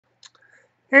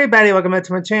Hey everybody, welcome back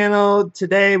to my channel.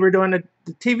 Today we're doing the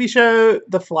TV show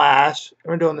The Flash.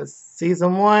 We're doing the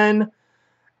season 1,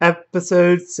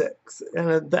 episode 6.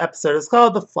 And the episode is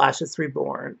called The Flash is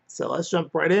Reborn. So let's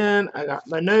jump right in. I got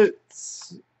my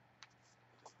notes.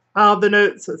 All the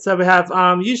notes. So we have,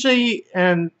 usually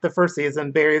in the first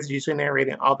season, Barry is usually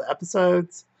narrating all the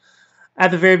episodes.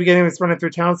 At the very beginning, he's running through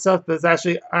town stuff, but it's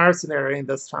actually Iris narrating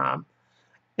this time.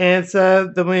 And so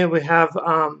then we have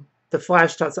the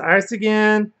Flash talks to Iris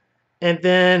again, and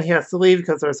then he has to leave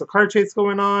because there's a car chase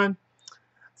going on.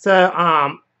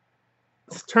 So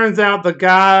it turns out the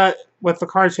guy with the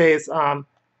car chase,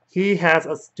 he has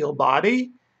a steel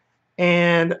body,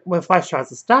 and when Flash tries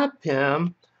to stop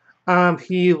him,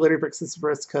 he literally breaks his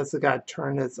wrist because the guy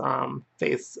turned his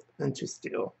face into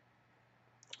steel.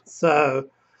 So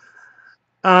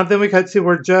then we cut to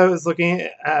where Joe is looking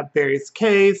at Barry's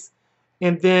case.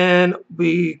 And then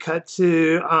we cut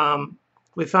to,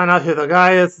 we find out who the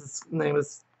guy is. His name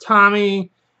is Tommy,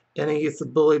 and he used to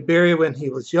bully Barry when he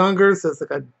was younger, so it's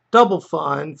like a double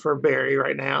fun for Barry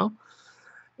right now.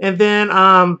 And then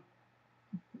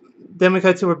we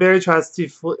cut to where Barry tries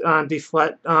to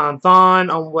deflect Vaughn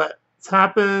on what's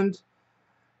happened.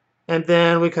 And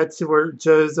then we cut to where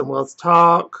Joe's and Will's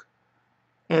talk.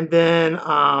 And then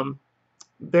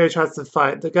Barry tries to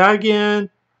fight the guy again,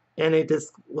 and he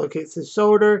dislocates his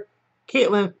shoulder.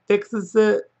 Caitlin fixes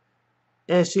it,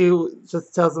 and she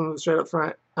just tells him straight up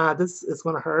front, this is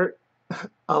going to hurt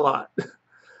a lot.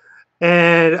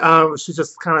 And she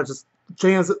just kind of just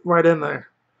jams it right in there.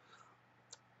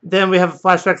 Then we have a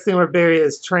flashback scene where Barry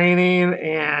is training,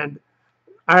 and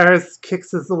Iris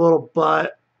kicks his little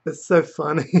butt. It's so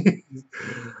funny.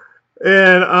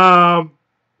 And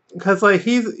because like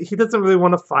he doesn't really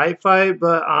want to fight,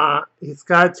 but he's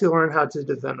got to learn how to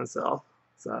defend himself.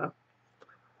 So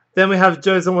then we have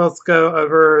Joe's and Will's go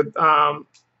over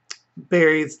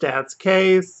Barry's dad's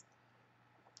case,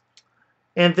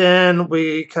 and then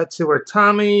we cut to where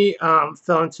Tommy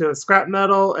fell into a scrap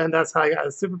metal, and that's how he got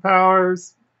his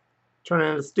superpowers,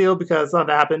 turning into steel, because that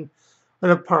happened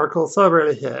when a particle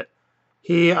accelerator hit.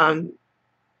 He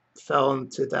fell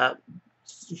into that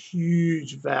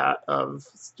huge vat of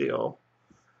steel.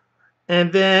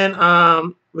 And then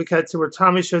we cut to where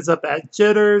Tommy shows up at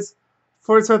Jitters,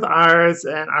 flirts with Iris,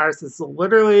 and Iris is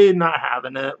literally not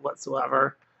having it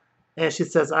whatsoever. And she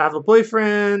says, I have a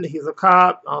boyfriend, he's a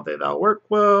cop, I don't think that'll work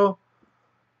well.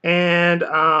 And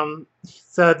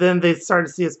so then they start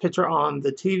to see his picture on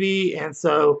the TV, and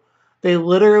so they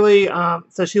literally,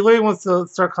 so she literally wants to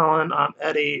start calling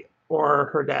Eddie or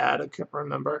her dad, I can't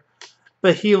remember.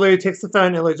 But he literally takes the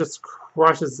phone and literally just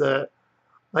crushes it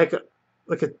like a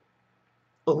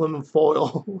aluminum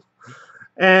foil,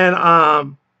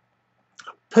 and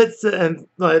puts it and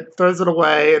like throws it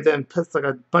away, and then puts like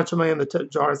a bunch of money in the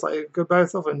tip jar. It's like, go buy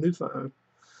yourself a new phone.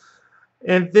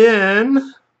 And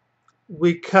then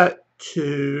we cut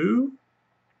to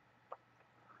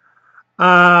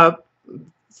Flash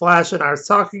and Iris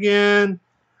talk again.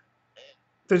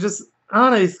 They're just, I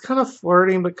don't know, he's kind of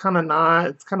flirting, but kind of not.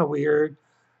 It's kind of weird,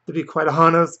 to be quite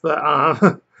honest.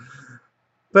 But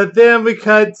but then we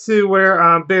cut to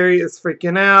where Barry is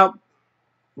freaking out.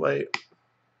 Wait.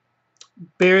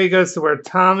 Barry goes to where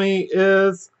Tommy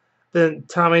is. Then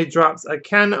Tommy drops a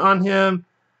cannon on him.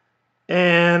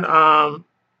 And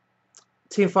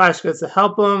Team Flash goes to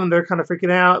help him, and they're kind of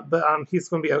freaking out. But he's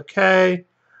going to be okay.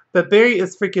 But Barry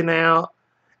is freaking out.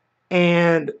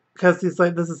 And because he's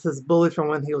like, this is his bully from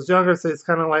when he was younger, so he's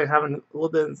kind of like having a little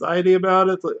bit of anxiety about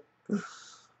it. It's like,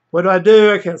 what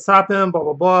do? I can't stop him, blah,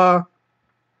 blah, blah.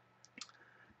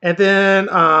 And then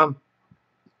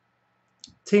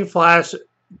Team Flash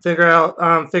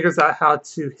figures out how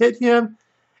to hit him.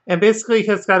 And basically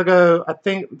he's got to go, I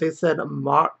think they said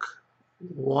Mach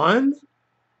 1.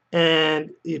 And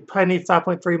you probably need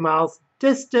 5.3 miles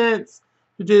distance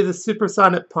to do the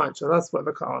supersonic punch. So that's what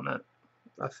they're calling it,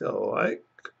 I feel like.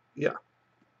 Yeah.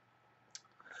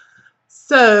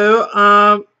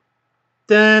 So,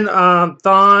 then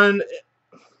Thawne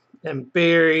and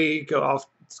Barry go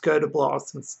to blow off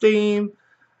some steam.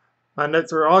 My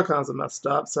notes are all kinds of messed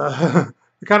up, so I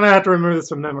kind of have to remember this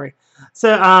from memory.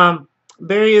 So,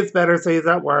 Barry is better, so he's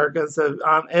at work. And so,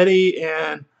 Eddie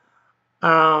and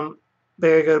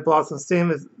Barry go to blow off some steam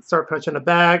and start punching a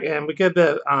bag. And we get a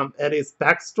bit of Eddie's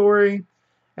backstory,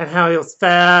 and how he was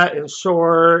fat and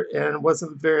short and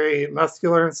wasn't very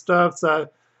muscular and stuff. So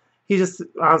he just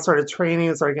started training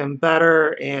and started getting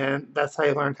better, and that's how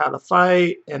he learned how to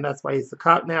fight, and that's why he's a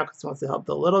cop now, because he wants to help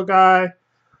the little guy.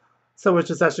 So which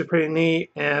is actually pretty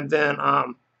neat. And then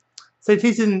so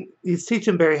he's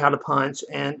teaching Barry how to punch,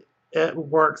 and it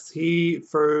works. He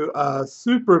threw a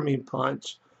super mean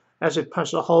punch. Actually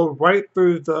punched a hole right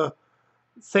through the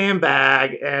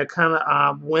sandbag and kind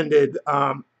of winded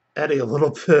Eddie a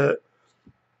little bit.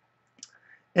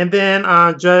 And then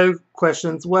Joe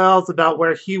questions Wells about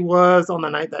where he was on the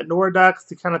night that Nora died.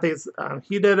 He kind of thinks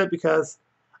he did it because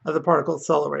of the particle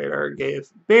accelerator gave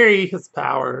Barry his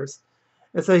powers.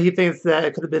 And so he thinks that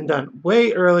it could have been done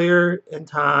way earlier in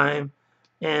time,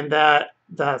 and that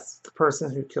that's the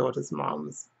person who killed his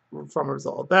mom from a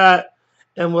result of that.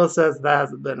 And Will says that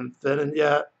hasn't been invented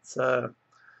yet, so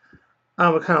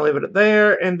we'll kind of leave it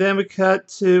there. And then we cut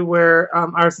to where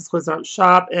Iris is closing up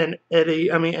shop, and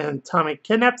and Tommy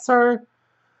kidnaps her.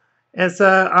 And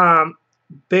so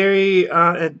Barry,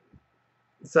 and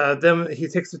so then he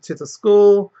takes her to the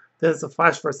school. Then it's a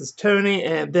Flash versus Tony,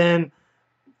 and then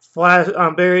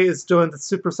Barry is doing the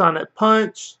supersonic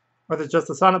punch, or just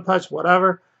the sonic punch,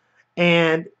 whatever.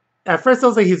 And at first it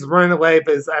looks like he's running away,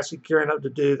 but he's actually gearing up to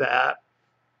do that.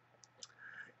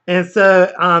 And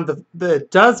so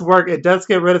it does work. It does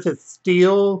get rid of his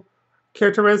steel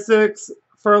characteristics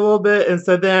for a little bit. And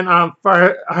so then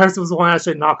hers was the one that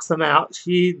actually knocks him out.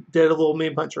 She did a little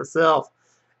mean punch herself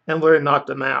and literally knocked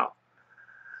him out.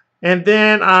 And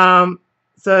then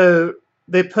so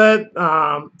they put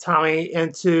Tommy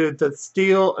into the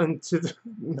steel,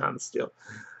 not the steel.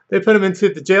 They put him into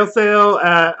the jail cell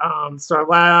at Star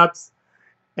Labs,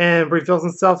 and reveals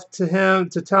himself to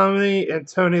Tony, and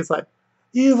Tony's like,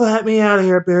 "You let me out of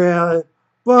here, Barry Allen."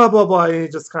 Blah blah blah. And he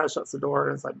just kind of shuts the door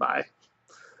and is like, "Bye."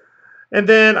 And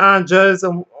then Joe's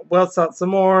and Wells talk some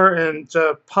more, and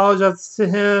Joe apologizes to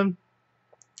him.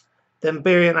 Then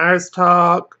Barry and Iris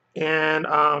talk, and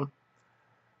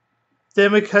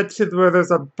then we cut to where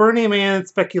there's a Burning Man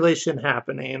speculation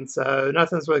happening, so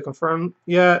nothing's really confirmed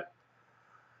yet.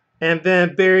 And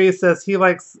then Barry says he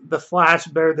likes the Flash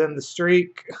better than the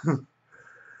Streak.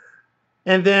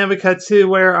 And then we cut to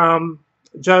where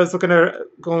Joe's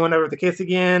going over the case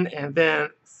again, and then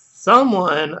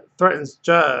someone threatens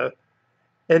Joe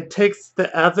and takes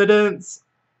the evidence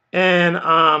and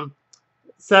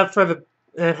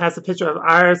and has a picture of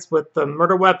Iris with the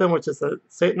murder weapon, which is a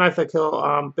steak knife that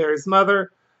killed Barry's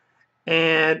mother,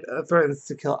 and threatens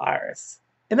to kill Iris.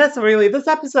 And that's really this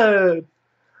episode.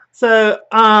 So,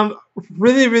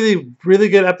 really, really, really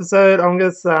good episode. I'm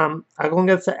gonna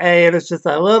get to A. There's just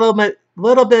a little bit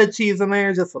of cheese in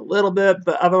there, just a little bit,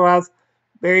 but otherwise,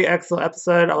 very excellent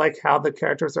episode. I like how the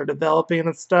characters are developing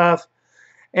and stuff,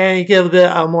 and you get a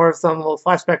bit more of some little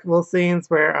flashback little scenes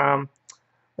where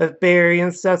with Barry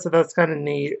and stuff. So that's kind of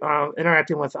neat.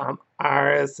 Interacting with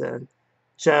Iris and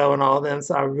Joe and all of them.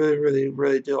 So I really, really,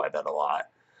 really do like that a lot.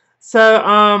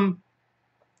 So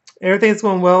everything's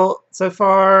going well so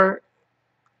far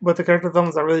with the character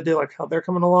films. I really do like how they're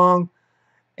coming along,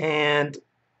 and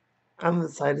I'm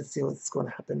excited to see what's going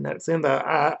to happen next. Even though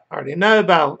I already know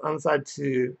about, I'm excited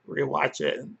to rewatch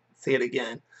it and see it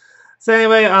again. So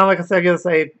anyway, like I said, I guess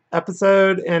a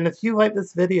episode, and if you like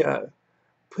this video,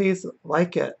 please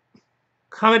like it.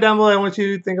 Comment down below what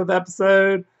you think of the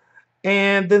episode,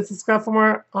 and then subscribe for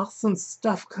more awesome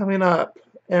stuff coming up.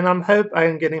 And I hope I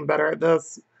am getting better at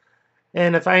this.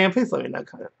 And if I am, please let me know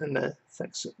in the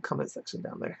comment section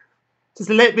down there. Just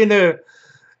let me know.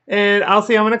 And I'll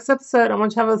see you on the next episode. I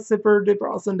want you to have a super duper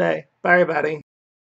awesome day. Bye, everybody.